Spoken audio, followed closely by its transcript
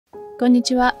こんに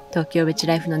ちは、東京ベチ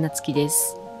ライフのなつきで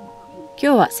す。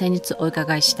今日は先日お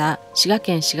伺いした滋賀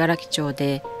県信楽町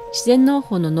で自然農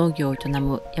法の農業を営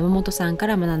む山本さんか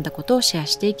ら学んだことをシェア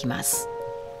していきます。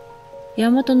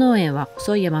山本農園は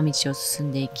細い山道を進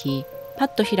んでいき、パ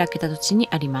ッと開けた土地に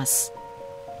あります。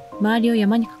周りを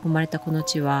山に囲まれたこの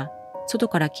地は、外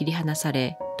から切り離さ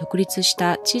れ、独立し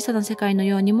た小さな世界の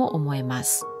ようにも思えま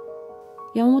す。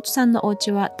山本さんのお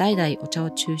家は代々お茶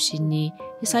を中心に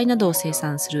野菜などを生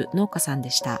産する農家さんで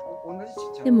した。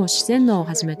でも自然農を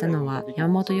始めたのは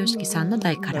山本良樹さんの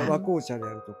代から。和紅茶であ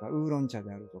るとか、ウーロン茶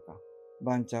であるとか、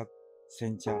番茶、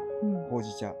煎茶、ほう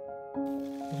じ茶。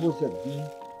ほうじ茶です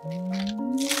ね。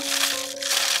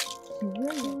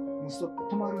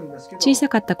小さ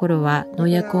かった頃は農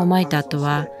薬をまいた後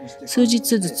は数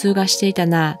日頭痛がしていた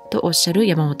なぁとおっしゃる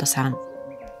山本さん。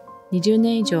20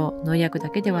年以上農薬だ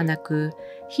けではなく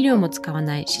肥料も使わ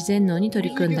ない自然農に取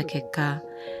り組んだ結果、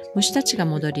虫たちが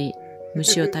戻り、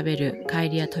虫を食べるカエ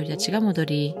ルや鳥たちが戻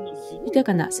り、豊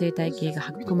かな生態系が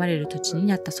育まれる土地に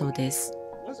なったそうです。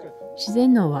自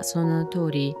然農はその名の通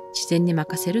り自然に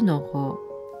任せる農法。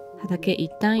畑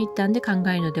一旦一旦で考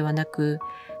えるのではなく、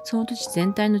その土地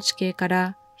全体の地形か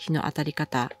ら日の当たり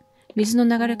方、水の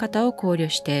流れ方を考慮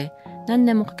して何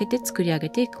年もかけて作り上げ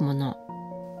ていくもの。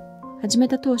始め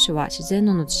た当初は自然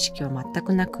農の知識は全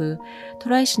くなく、ト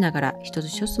ライしながら一つ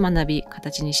一つ学び、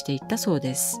形にしていったそう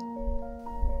です。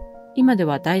今で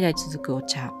は代々続くお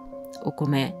茶、お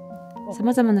米、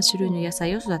様々な種類の野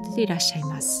菜を育てていらっしゃい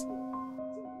ます。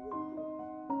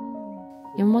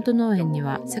山本農園に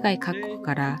は世界各国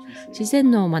から自然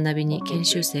農を学びに研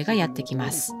修生がやってき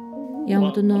ます。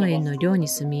山本農園の寮に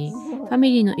住み、ファ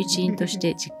ミリーの一員とし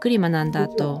てじっくり学んだ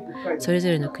後、それぞ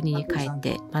れの国に帰っ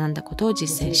て学んだことを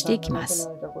実践していきます。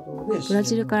ブラ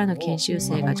ジルからの研修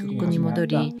生が自国に戻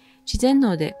り、自然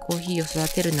農でコーヒーを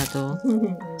育てるなど、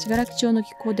信楽町の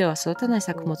気候では育たない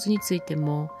作物について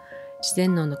も、自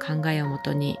然農の考えをも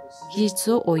とに技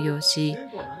術を応用し、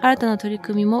新たな取り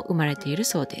組みも生まれている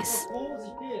そうです。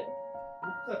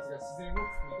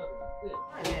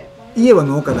家は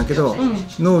農家だけど、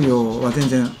農業は全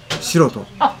然素人。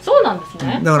あ、そうなんです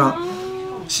ね。だから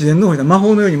自然農法で魔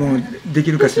法のようにもで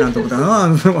きるかしらんと思ったら、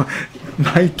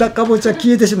巻いたかぼちゃ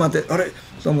消えてしまって、あれ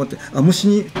と思って、あ、虫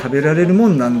に食べられるも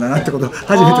んなんだなってことを初め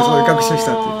てそういう学習し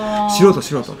たっていう。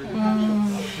素人。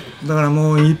だから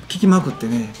もう聞きまくって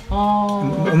ね、お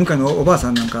向かいのおばあ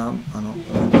さんなんか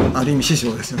ある意味師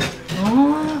匠ですよね。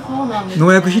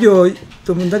農薬肥料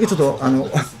とだけちょっと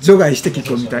除外して聞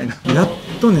くみたいな。や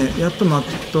っとま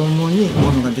ともに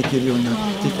ものができるようになっ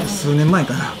てきて数年前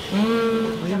かな。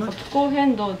気候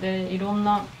変動でいろん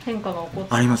な変化が起こっ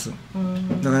てあります。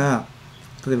だから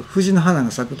例えば藤の花が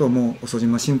咲くともう遅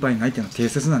霜心配ないっていうのは定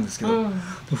説なんですけど、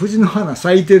藤の花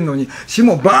咲いてるのに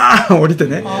霜バーン降りて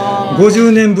ね、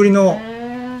50年ぶりの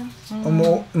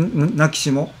もう泣き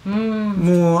霜、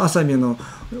もう朝見の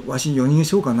わし4人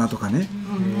しようかなとかね、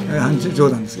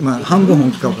冗談ですけど、まあ半分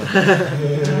本気か分からない。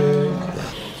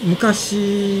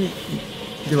昔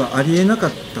ではありえなか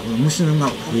ったこの虫のが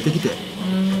増えてきて、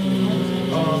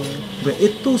越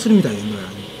冬するみたいなぐ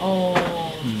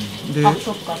らいで、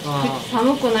そっか、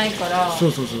寒くないから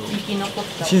生き残っ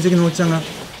た。親戚のおっちゃんが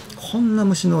こんな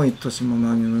虫の多い年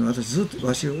もわしずっと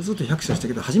百姓して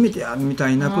けど初めてやみ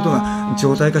たいなことが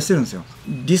常態化してるんですよ。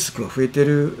リスクは増えて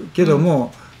るけど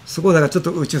も、そこだからちょっ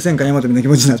と宇宙戦艦ヤマトみたいな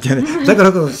気持ちになってやね、だか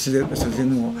らこそ自然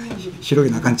も広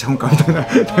げなあかんちゃうんかみたいな、なん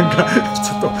か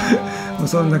ちょっと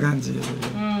そんな感じ。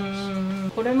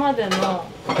これまでの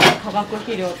化学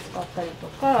肥料を使ったりと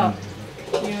か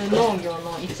いう農業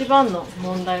の一番の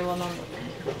問題は何だと思いま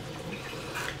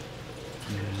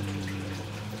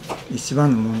すか？一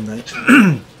番の問題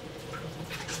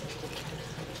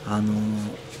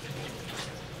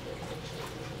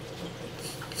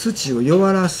土を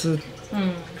弱らす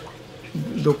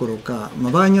どころか、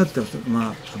場合によっては、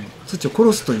土を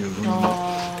殺すというふう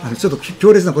にちょっと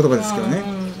強烈な言葉ですけどね、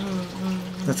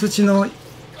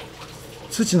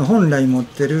土の本来持っ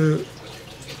てる、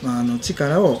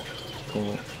力を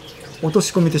こう落と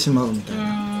し込めてしまうみたい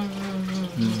な、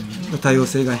多様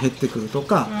性が減ってくると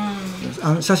か、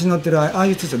写真載ってるああ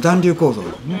いう土は暖流構造で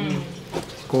すね、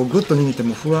こうグッと握って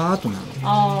もふわーっとなる。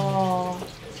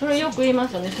それよく言いま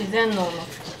すよね。自然農の土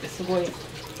ってすごい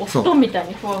お布団みたい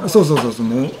にふわふわ。そう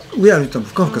もう上歩いても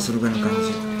ふかふかするぐらいの感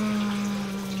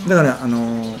じ。だから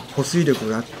保水力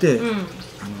があって、な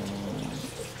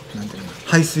んていうの、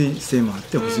排水性もあっ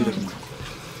て保水力もある。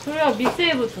それは微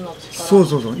生物の力。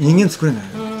そう人間作れない。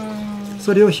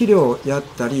それを肥料やっ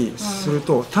たりする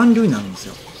と単粒になるんです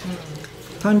よ。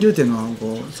単粒っていうのは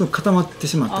こうすごく固まって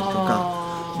しまったりと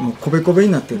か、もうこべこべ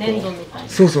になってこう、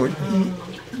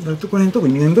この辺特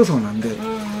に粘土層なんで、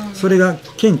それが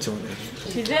顕著で。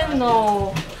自然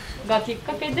農がきっ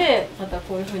かけでまた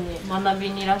こういうふうに学び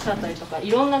にいらっしゃったりとか、い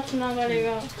ろんなつながり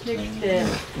ができて、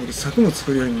作物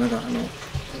作るよりもなんか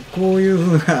こういう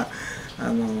ふうな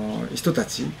人た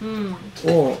ち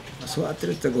を育て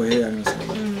るって語弊ありますけ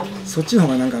ど、そっちの方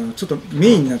がなんかちょっとメ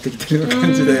インになってきてるような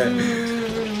感じで、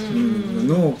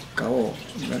農家を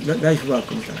ライフワー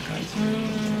クみたいな感じ。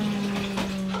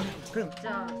じ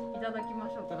ゃあいただきま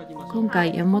しょう。今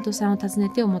回山本さんを訪ね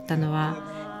て思ったのは、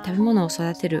食べ物を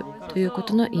育てるというこ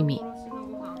との意味。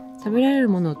食べられる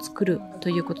ものを作ると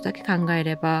いうことだけ考え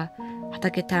れば、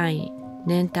畑単位、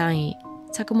年単位、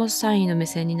作物単位の目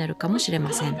線になるかもしれ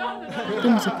ません。で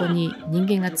もそこに人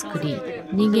間が作り、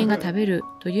人間が食べる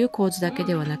という構図だけ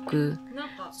ではなく、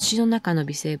土の中の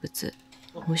微生物、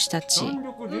虫たち、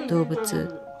動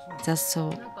物、雑草、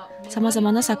さまざ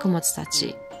まな作物た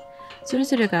ち、それ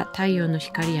ぞれが太陽の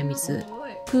光や水、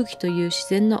空気という自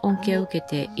然の恩恵を受け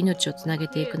て命をつなげ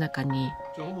ていく中に、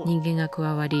人間が加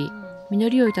わり、実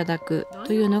りをいただく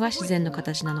というのが自然の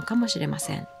形なのかもしれま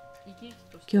せん。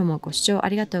今日もご視聴あ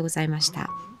りがとうございました。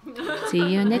See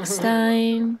you next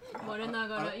time!